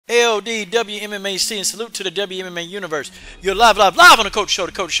LDWMMAC, and salute to the WMMA universe. You're live on the Coach Show,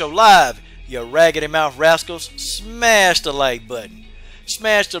 the Coach Show live. You raggedy mouth rascals, smash the like button.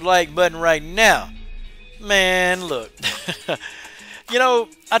 Smash the like button right now. Man, look. You know,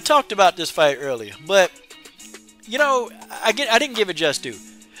 I talked about this fight earlier, but, you know, I didn't give it just due.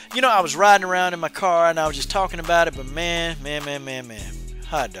 You know, I was riding around in my car and I was just talking about it, but man.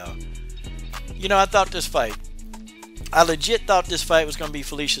 Hot dog. You know, I legit thought this fight was going to be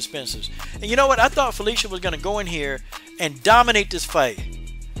Felicia Spencer's. And you know what? I thought Felicia was going to go in here and dominate this fight.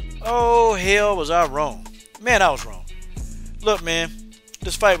 Oh, hell, was I wrong. Man, I was wrong. Look, man,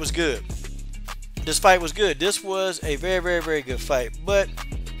 this fight was good. This fight was good. This was a very, very, very good fight. But,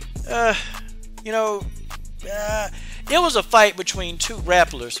 you know, it was a fight between two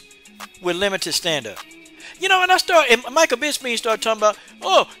grapplers with limited stand-up. You know, and Michael Bisping started talking about,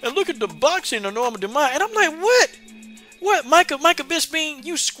 oh, and look at the boxing of Norma Dumont. And I'm like, what? What? Michael Bisping,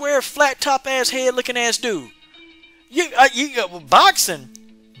 you square, flat top ass head looking ass dude. You boxing?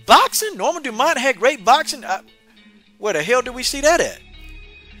 Boxing? Norma Dumont had great boxing? Where the hell did we see that at?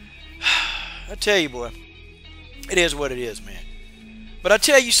 I tell you, boy, it is what it is, man. But I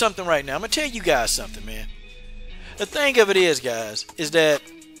tell you something right now. I'm going to tell you guys something, man. The thing of it is, guys, is that,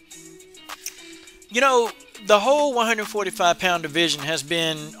 you know, the whole 145-pound division has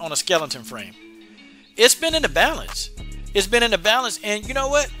been on a skeleton frame. It's been in the balance. It's been in the balance, and you know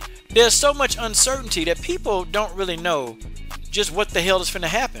what? There's so much uncertainty that people don't really know just what the hell is finna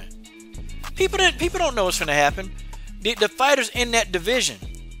happen. People don't know what's finna happen. The fighters in that division,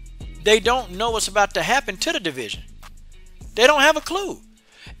 they don't know what's about to happen to the division. They don't have a clue.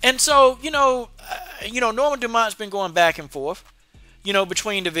 And so, you know, Norma Dumont's been going back and forth, you know,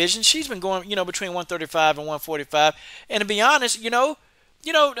 between divisions. She's been going, you know, between 135 and 145. And to be honest, you know,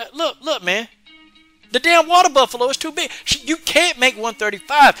 look, man. The damn water buffalo is too big. You can't make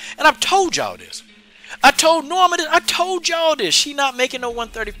 135. And I've told y'all this. I told Norma this. I told y'all this. She not making no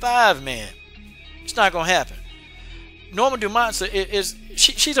 135, man. It's not going to happen. Norma Dumont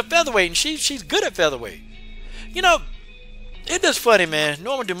she's a featherweight, and she's good at featherweight. You know, it is funny, man.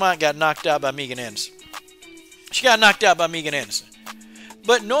 Norma Dumont got knocked out by Megan Anderson. She got knocked out by Megan Anderson.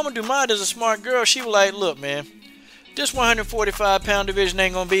 But Norma Dumont is a smart girl. She was like, look, man, this 145-pound division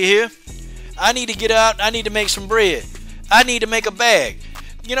ain't going to be here. I need to get out. I need to make some bread. I need to make a bag.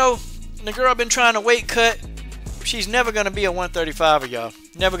 You know, the girl been trying to weight cut. She's never going to be a 135er, y'all.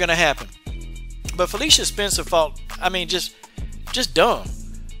 Never going to happen. But Felicia Spencer fought, I mean, just dumb.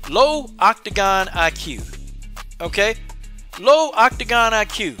 Low octagon IQ. Okay? Low octagon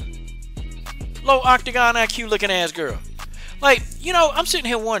IQ. Low octagon IQ looking ass girl. Like, you know, I'm sitting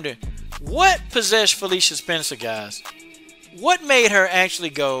here wondering, what possessed Felicia Spencer, guys? What made her actually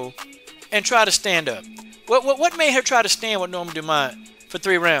go and try to stand up? What made her try to stand with Norma Dumont for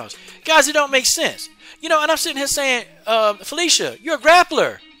 3 rounds? Guys, it don't make sense. You know, and I'm sitting here saying, Felicia, you're a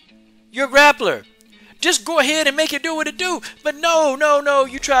grappler. You're a grappler. Just go ahead and make it do what it do. But no.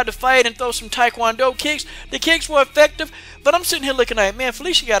 You tried to fight and throw some taekwondo kicks. The kicks were effective. But I'm sitting here looking at, man,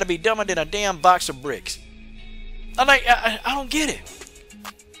 Felicia got to be dumber than a damn box of bricks. I'm like, I don't get it.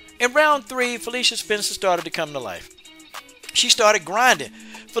 In round 3, Felicia Spencer started to come to life. She started grinding.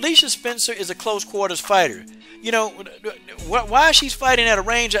 Felicia Spencer is a close quarters fighter. You know, why she's fighting at a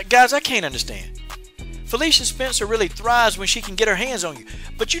range, guys, I can't understand. Felicia Spencer really thrives when she can get her hands on you.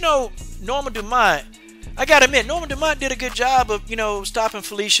 But you know, Norma Dumont, I gotta admit, Norma Dumont did a good job of, you know, stopping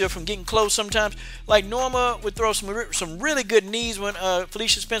Felicia from getting close sometimes. Like, Norma would throw some really good knees when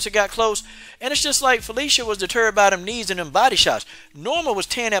Felicia Spencer got close. And it's just like Felicia was deterred by them knees and them body shots. Norma was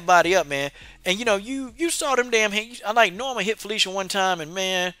tearing that body up, man. And, you know, you saw them damn hands. I like Norma hit Felicia one time, and,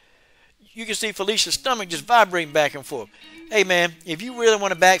 man, you can see Felicia's stomach just vibrating back and forth. Hey, man, if you really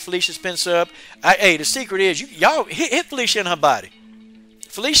want to back Felicia Spencer up, hey, the secret is, y'all hit Felicia in her body.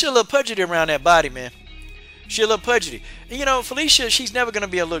 Felicia a little pudgy around that body, man. She a little pudgy. And, you know, Felicia, she's never going to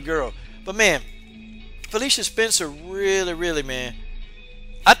be a little girl. But, man, Felicia Spencer really, really, man,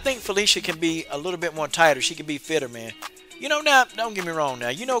 I think Felicia can be a little bit more tighter. She can be fitter, man. You know, now, don't get me wrong now.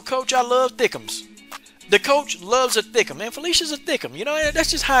 You know, Coach, I love thickums. The coach loves a thickum. Man, Felicia's a thickum. You know,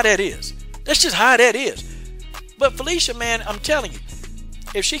 that's just how that is. That's just how that is. But Felicia, man, I'm telling you,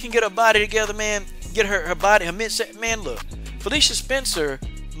 if she can get her body together, man, get her body, her midset, man, look, Felicia Spencer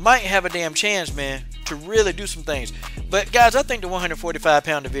might have a damn chance, man, to really do some things. But guys, I think the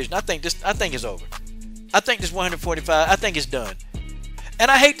 145-pound division, I think it's over. I think this 145, I think it's done.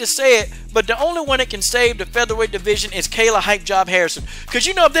 And I hate to say it, but the only one that can save the featherweight division is Kayla Hype Job Harrison. Because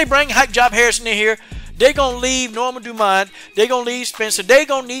you know, if they bring Hype Job Harrison in here, They're going to leave Norma Dumont. They're going to leave Spencer. They're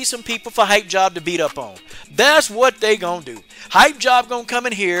going to need some people for Hype Job to beat up on. That's what they going to do. Hype Job going to come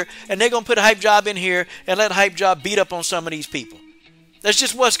in here, and they're going to put a Hype Job in here and let Hype Job beat up on some of these people. That's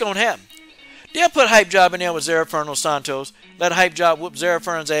just what's going to happen. They'll put Hype Job in there with Zerafern Santos, let Hype Job whoop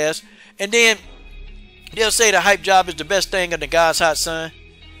Zerafern's ass, and then they'll say the Hype Job is the best thing in the God's hot sun.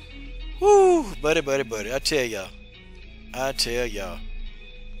 Whoo, buddy. I tell y'all.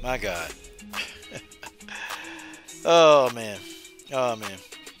 My God. Oh, man.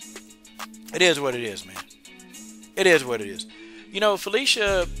 It is what it is, man. It is what it is. You know,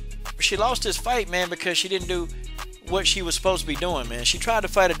 Felicia, she lost this fight, man, because she didn't do what she was supposed to be doing, man. She tried to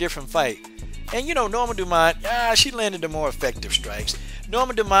fight a different fight. And, you know, Norma Dumont, she landed the more effective strikes.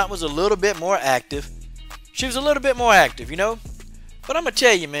 Norma Dumont was a little bit more active. She was a little bit more active, you know. But I'm going to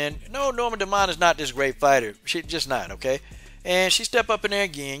tell you, man, no, Norma Dumont is not this great fighter. She's just not, okay? And she step up in there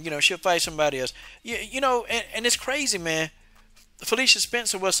again. You know, she'll fight somebody else. You know, and it's crazy, man. Felicia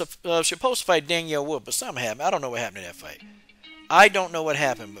Spencer was supposed to fight Danielle Wood, but something happened. I don't know what happened in that fight. I don't know what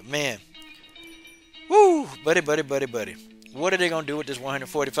happened, but, man. Woo, buddy. What are they going to do with this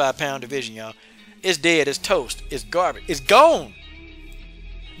 145-pound division, y'all? It's dead. It's toast. It's garbage. It's gone.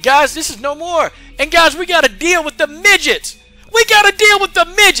 Guys, this is no more. And, guys, we got to deal with the midgets. We got to deal with the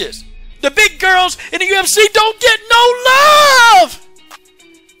midgets. The big girls in the UFC don't get no love.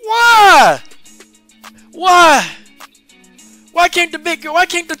 Why? Why can't the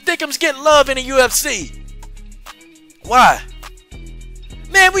thickums get love in the UFC? Why?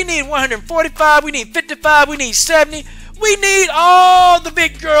 Man, we need 145, we need 55, we need 70. We need all the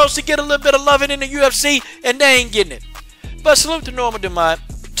big girls to get a little bit of loving in the UFC, and they ain't getting it. But salute to Norma Dumont.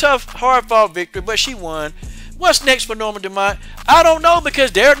 Tough, hard-fought victory, but she won. What's next for Norma Dumont? I don't know,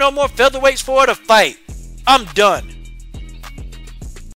 because there are no more featherweights for her to fight. I'm done.